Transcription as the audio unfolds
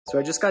So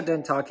I just got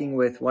done talking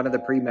with one of the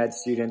pre-med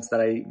students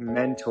that I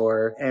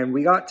mentor, and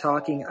we got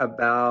talking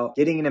about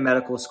getting into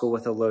medical school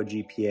with a low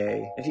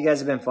GPA. If you guys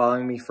have been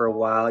following me for a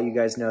while, you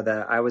guys know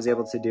that I was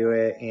able to do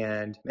it,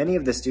 and many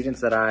of the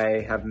students that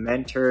I have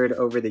mentored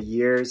over the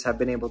years have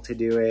been able to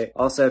do it.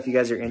 Also, if you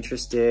guys are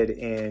interested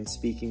in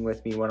speaking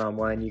with me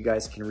one-on-one, you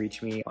guys can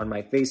reach me on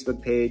my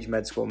Facebook page,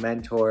 Med School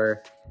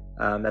Mentor.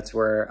 That's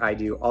where I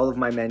do all of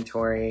my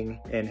mentoring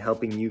and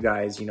helping you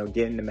guys,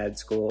 get into med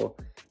school,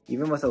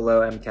 even with a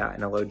low MCAT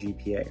and a low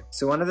GPA.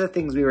 So one of the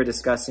things we were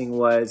discussing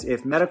was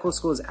if medical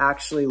schools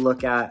actually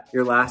look at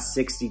your last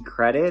 60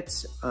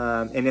 credits,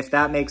 and if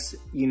that makes,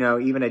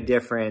 even a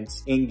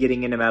difference in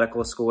getting into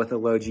medical school with a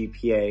low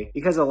GPA.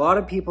 Because a lot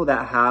of people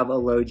that have a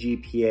low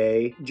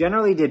GPA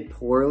generally did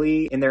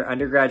poorly in their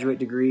undergraduate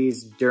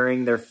degrees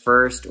during their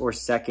first or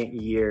second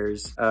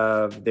years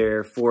of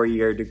their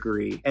 4-year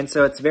degree. And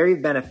so it's very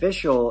beneficial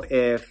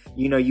if,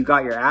 you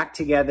got your act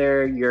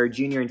together your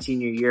junior and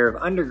senior year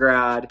of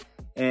undergrad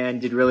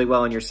and did really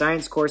well in your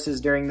science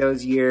courses during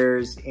those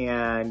years.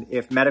 And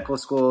if medical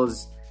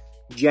schools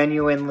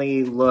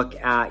genuinely look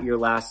at your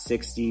last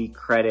 60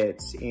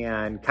 credits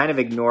and kind of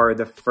ignore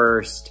the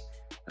first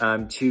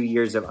 2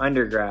 years of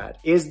undergrad.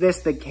 Is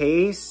this the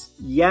case?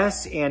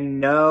 Yes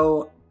and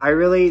no.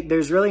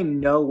 There's really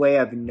no way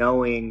of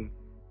knowing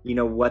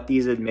what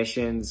these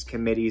admissions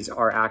committees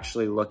are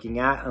actually looking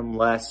at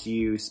unless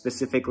you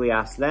specifically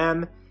ask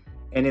them.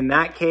 And in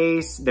that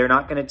case, they're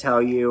not going to tell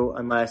you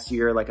unless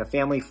you're like a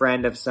family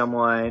friend of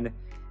someone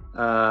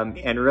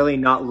and really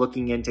not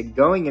looking into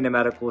going into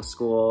medical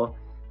school.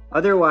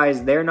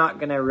 Otherwise, they're not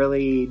going to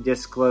really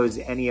disclose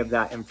any of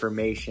that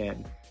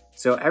information.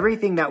 So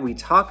everything that we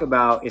talk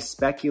about is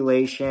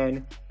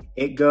speculation.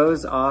 It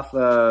goes off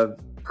of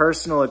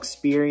personal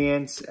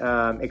experience,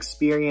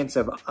 experience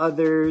of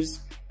others.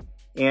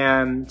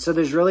 And so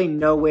there's really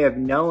no way of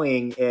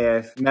knowing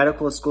if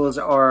medical schools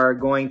are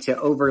going to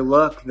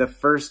overlook the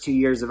first 2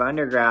 years of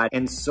undergrad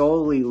and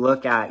solely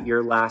look at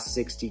your last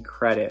 60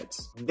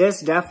 credits. This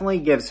definitely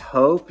gives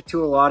hope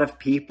to a lot of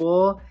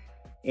people.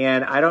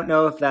 And I don't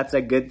know if that's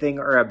a good thing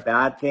or a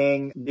bad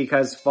thing,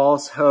 because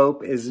false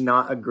hope is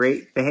not a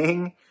great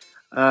thing.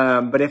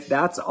 But if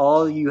that's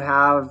all you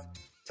have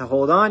to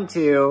hold on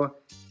to,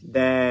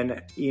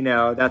 then,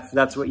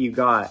 that's what you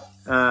got.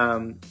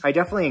 I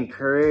definitely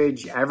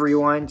encourage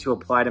everyone to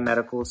apply to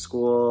medical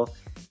school,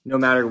 no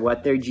matter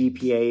what their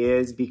GPA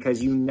is,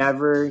 because you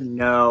never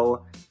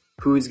know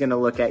who's going to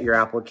look at your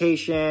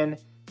application.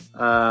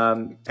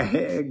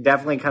 It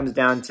definitely comes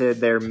down to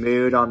their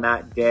mood on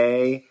that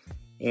day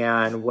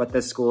and what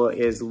the school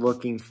is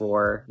looking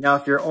for. Now,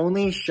 if your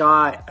only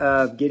shot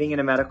of getting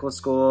into medical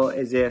school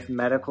is if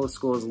medical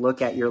schools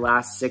look at your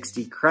last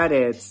 60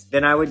 credits,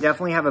 then I would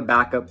definitely have a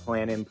backup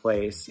plan in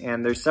place.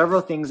 And there's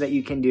several things that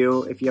you can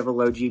do if you have a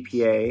low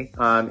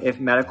GPA, if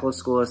medical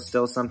school is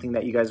still something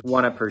that you guys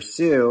want to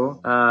pursue.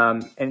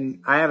 And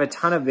I have a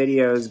ton of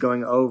videos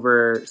going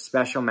over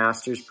special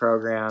master's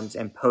programs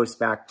and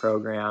post-bac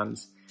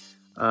programs.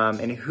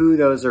 And who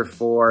those are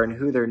for and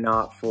who they're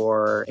not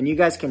for. And you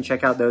guys can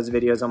check out those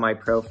videos on my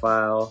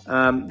profile.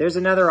 There's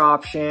another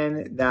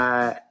option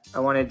that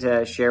I wanted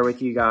to share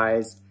with you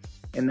guys,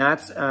 and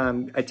that's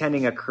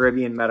attending a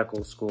Caribbean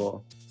medical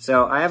school.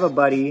 So I have a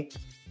buddy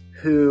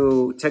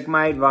who took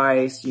my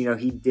advice.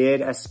 He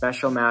did a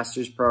special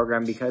master's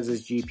program because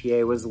his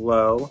GPA was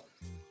low,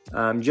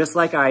 just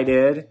like I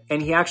did.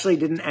 And he actually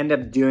didn't end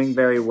up doing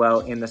very well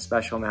in the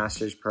special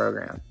master's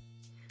program.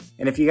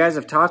 And if you guys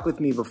have talked with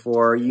me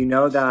before, you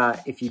know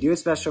that if you do a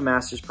special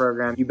master's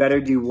program, you better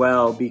do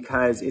well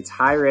because it's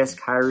high risk,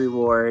 high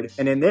reward.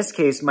 And in this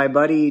case, my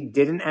buddy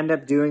didn't end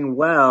up doing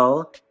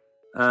well.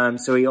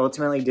 So he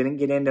ultimately didn't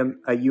get into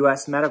a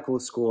US medical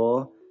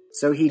school.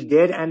 So he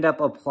did end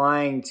up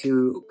applying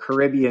to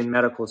Caribbean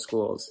medical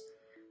schools.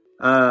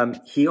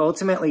 He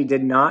ultimately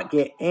did not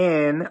get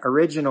in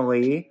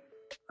originally.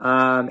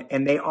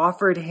 And they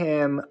offered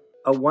him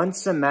a 1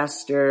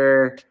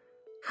 semester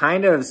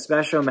kind of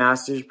special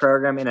master's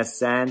program in a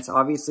sense.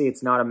 Obviously,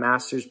 it's not a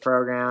master's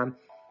program.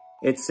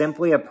 It's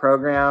simply a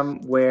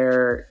program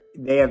where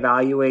they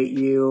evaluate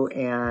you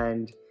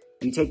and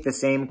you take the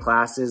same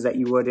classes that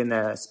you would in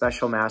a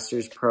special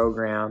master's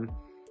program.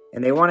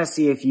 And they want to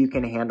see if you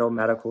can handle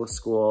medical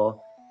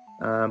school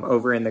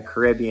over in the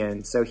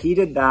Caribbean. So he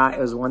did that.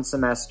 It was 1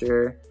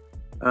 semester.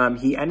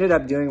 He ended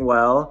up doing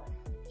well.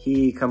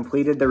 He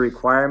completed the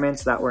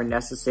requirements that were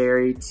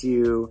necessary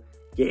to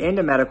get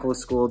into medical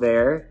school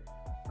there.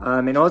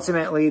 And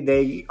ultimately,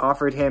 they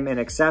offered him an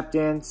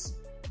acceptance,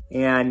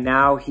 and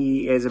now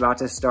he is about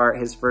to start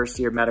his first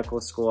year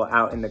medical school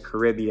out in the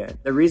Caribbean.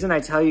 The reason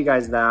I tell you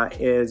guys that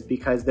is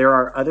because there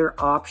are other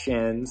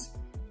options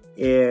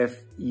if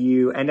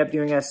you end up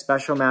doing a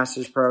special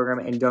master's program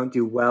and don't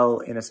do well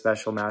in a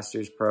special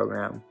master's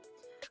program.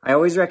 I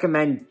always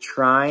recommend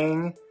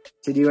trying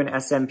to do an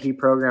SMP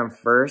program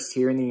first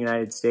here in the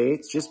United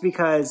States, just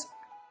because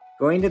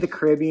going to the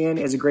Caribbean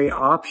is a great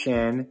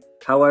option.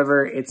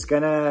 However, it's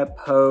gonna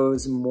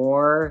pose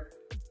more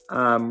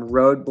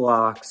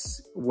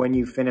roadblocks when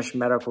you finish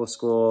medical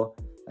school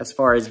as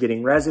far as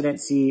getting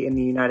residency in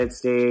the United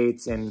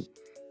States. And,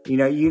 you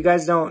know, you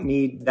guys don't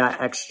need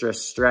that extra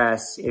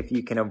stress if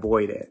you can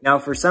avoid it. Now,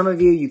 for some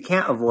of you, you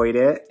can't avoid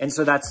it. And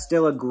so that's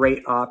still a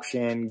great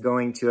option,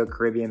 going to a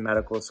Caribbean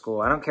medical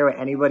school. I don't care what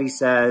anybody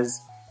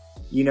says,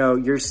 you know,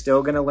 you're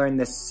still gonna learn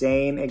the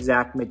same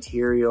exact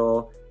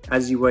material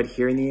as you would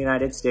here in the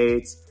United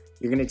States.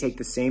 You're gonna take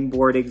the same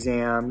board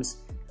exams,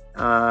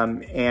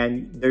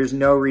 and there's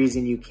no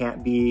reason you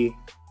can't be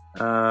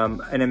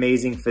an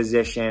amazing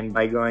physician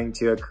by going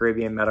to a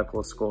Caribbean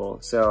medical school.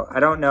 So I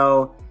don't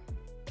know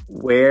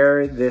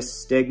where this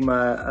stigma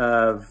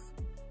of,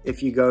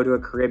 if you go to a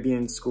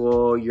Caribbean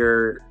school,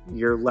 you're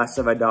less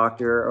of a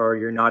doctor or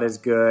you're not as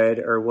good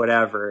or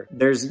whatever.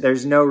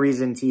 There's no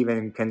reason to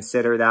even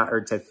consider that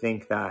or to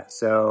think that.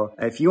 So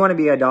if you want to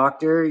be a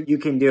doctor, you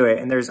can do it,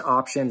 and there's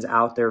options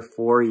out there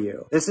for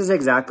you. This is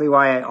exactly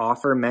why I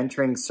offer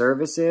mentoring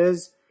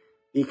services,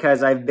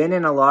 because I've been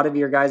in a lot of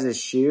your guys'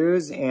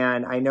 shoes,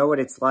 and I know what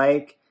it's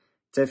like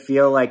to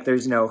feel like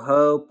there's no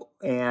hope,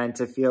 and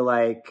to feel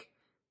like,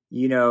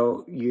 you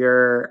know,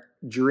 your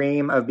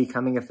dream of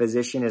becoming a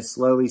physician is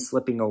slowly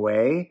slipping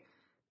away.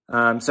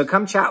 So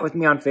come chat with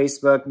me on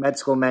Facebook, Med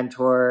School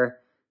Mentor.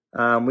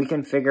 We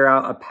can figure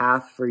out a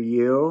path for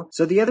you.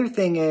 So the other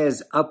thing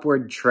is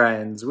upward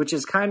trends, which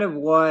is kind of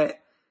what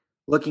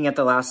looking at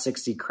the last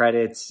 60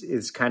 credits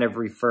is kind of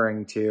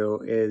referring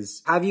to,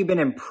 is have you been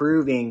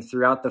improving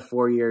throughout the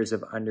 4 years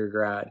of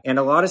undergrad? And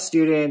a lot of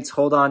students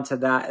hold on to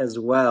that as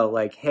well.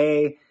 Like,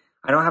 hey,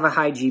 I don't have a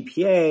high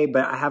GPA,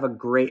 but I have a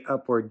great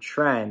upward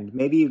trend.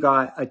 Maybe you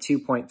got a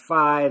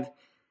 2.5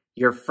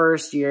 your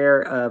first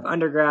year of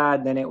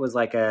undergrad, then it was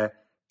like a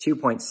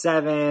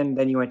 2.7,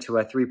 then you went to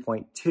a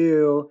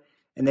 3.2,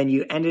 and then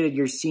you ended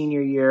your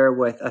senior year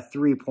with a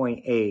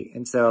 3.8.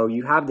 And so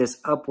you have this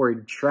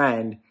upward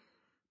trend,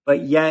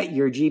 but yet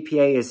your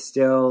GPA is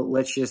still,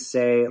 let's just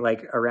say,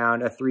 like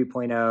around a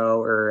 3.0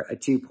 or a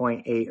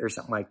 2.8 or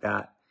something like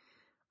that.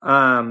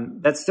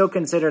 That's still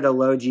considered a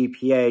low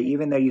GPA,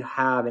 even though you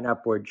have an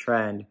upward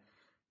trend.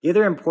 The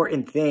other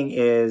important thing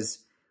is,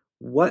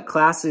 what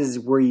classes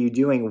were you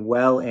doing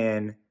well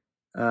in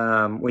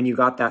when you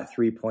got that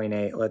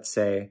 3.8, let's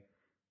say?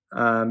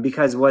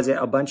 Because was it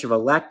a bunch of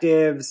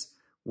electives?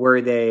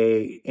 Were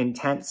they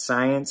intense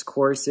science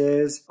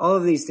courses? All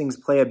of these things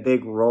play a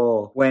big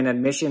role when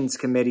admissions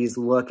committees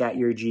look at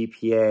your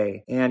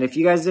GPA. And if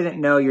you guys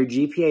didn't know, your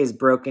GPA is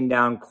broken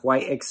down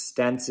quite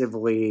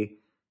extensively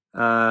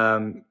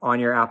on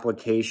your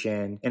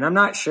application. And I'm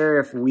not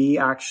sure if we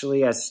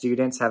actually as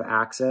students have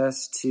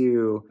access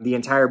to the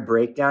entire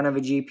breakdown of a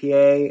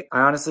GPA.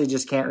 I honestly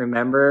just can't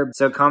remember.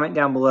 So comment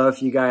down below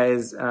if you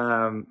guys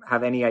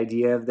have any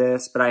idea of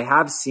this, but I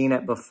have seen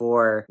it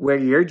before where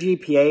your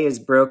GPA is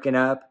broken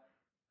up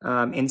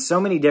in so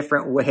many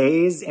different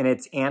ways, and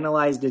it's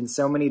analyzed in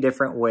so many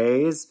different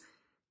ways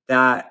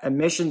that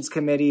admissions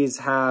committees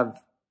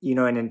have, you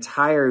know, an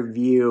entire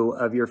view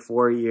of your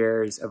 4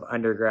 years of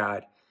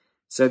undergrad.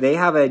 So they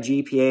have a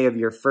GPA of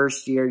your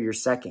first year, your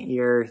second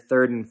year,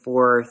 third and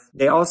fourth.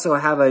 They also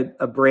have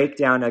a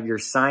breakdown of your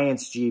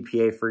science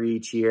GPA for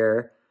each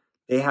year.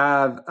 They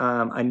have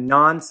a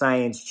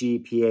non-science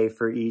GPA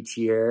for each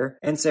year.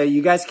 And so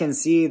you guys can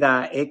see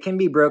that it can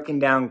be broken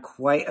down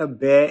quite a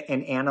bit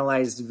and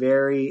analyzed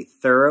very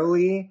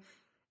thoroughly.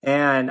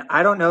 And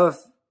I don't know if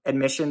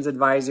admissions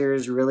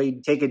advisors really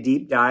take a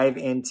deep dive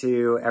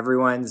into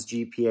everyone's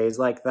GPAs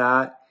like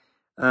that.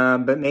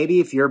 But maybe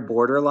if you're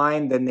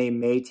borderline, then they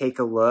may take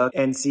a look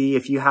and see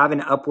if you have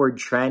an upward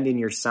trend in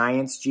your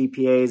science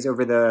GPAs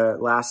over the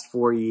last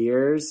 4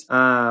 years.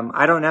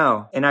 I don't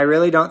know. And I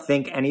really don't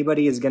think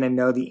anybody is going to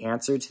know the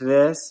answer to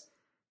this.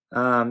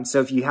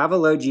 So if you have a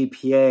low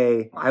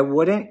GPA, I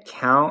wouldn't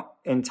count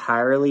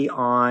entirely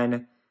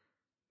on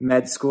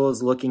med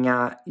schools looking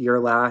at your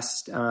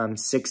last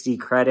 60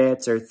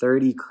 credits or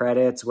 30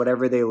 credits,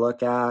 whatever they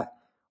look at,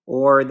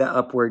 or the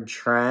upward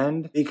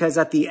trend, because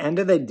at the end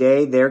of the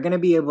day, they're going to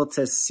be able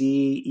to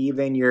see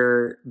even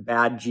your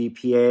bad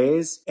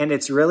GPAs. And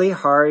it's really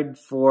hard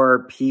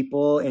for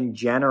people in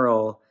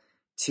general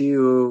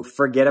to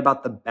forget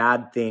about the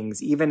bad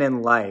things, even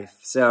in life.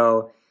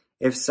 So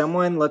if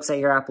someone looks at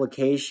your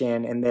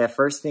application and the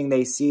first thing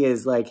they see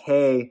is like,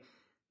 hey,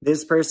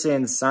 this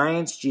person's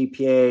science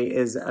GPA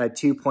is a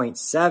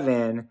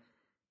 2.7,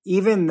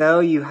 even though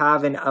you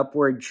have an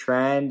upward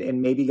trend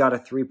and maybe got a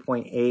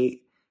 3.8,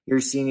 your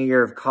senior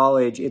year of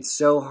college, it's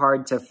so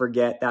hard to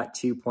forget that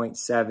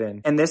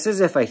 2.7. And this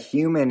is if a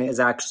human is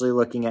actually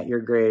looking at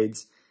your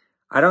grades.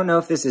 I don't know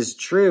if this is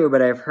true,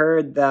 but I've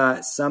heard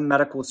that some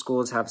medical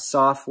schools have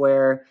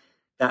software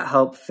that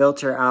help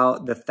filter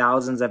out the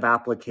thousands of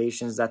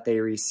applications that they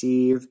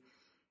receive.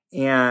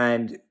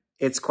 And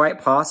it's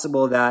quite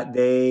possible that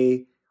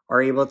they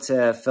are able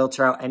to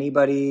filter out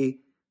anybody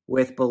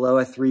with below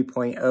a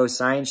 3.0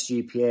 science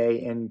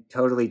GPA and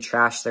totally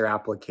trash their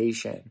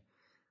application.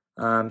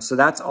 So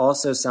that's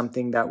also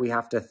something that we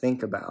have to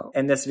think about.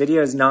 And this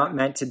video is not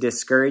meant to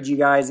discourage you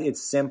guys.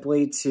 It's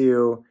simply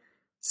to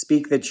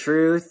speak the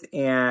truth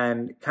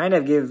and kind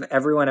of give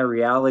everyone a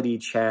reality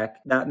check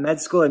that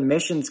med school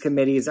admissions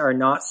committees are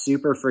not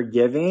super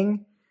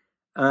forgiving,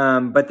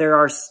 but there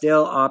are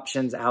still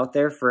options out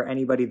there for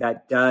anybody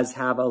that does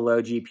have a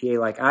low GPA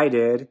like I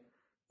did.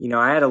 You know,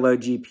 I had a low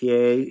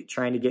GPA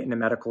trying to get into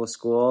medical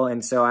school,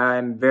 and so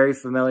I'm very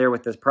familiar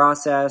with this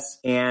process,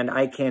 and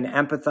I can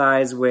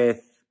empathize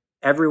with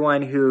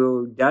everyone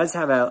who does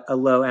have a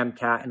low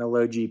MCAT and a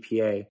low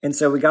GPA. And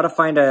so we got to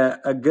find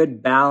a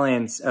good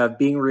balance of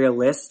being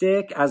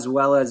realistic as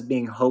well as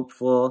being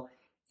hopeful.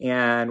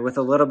 And with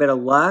a little bit of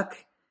luck,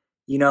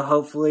 you know,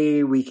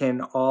 hopefully we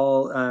can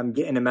all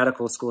get into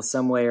medical school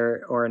some way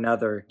or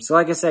another. So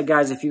like I said,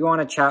 guys, if you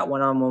want to chat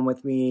one-on-one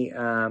with me,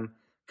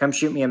 come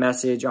shoot me a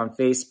message on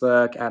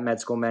Facebook at Med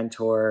School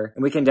Mentor,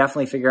 and we can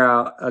definitely figure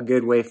out a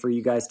good way for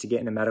you guys to get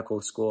into medical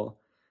school.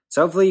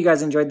 So hopefully you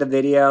guys enjoyed the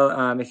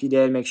video. If you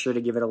did, make sure to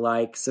give it a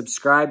like.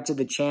 Subscribe to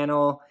the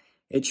channel.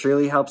 It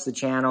truly helps the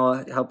channel.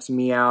 It helps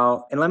me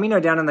out. And let me know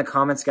down in the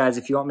comments, guys,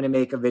 if you want me to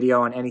make a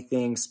video on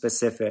anything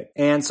specific.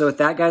 And so with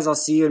that, guys, I'll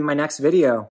see you in my next video.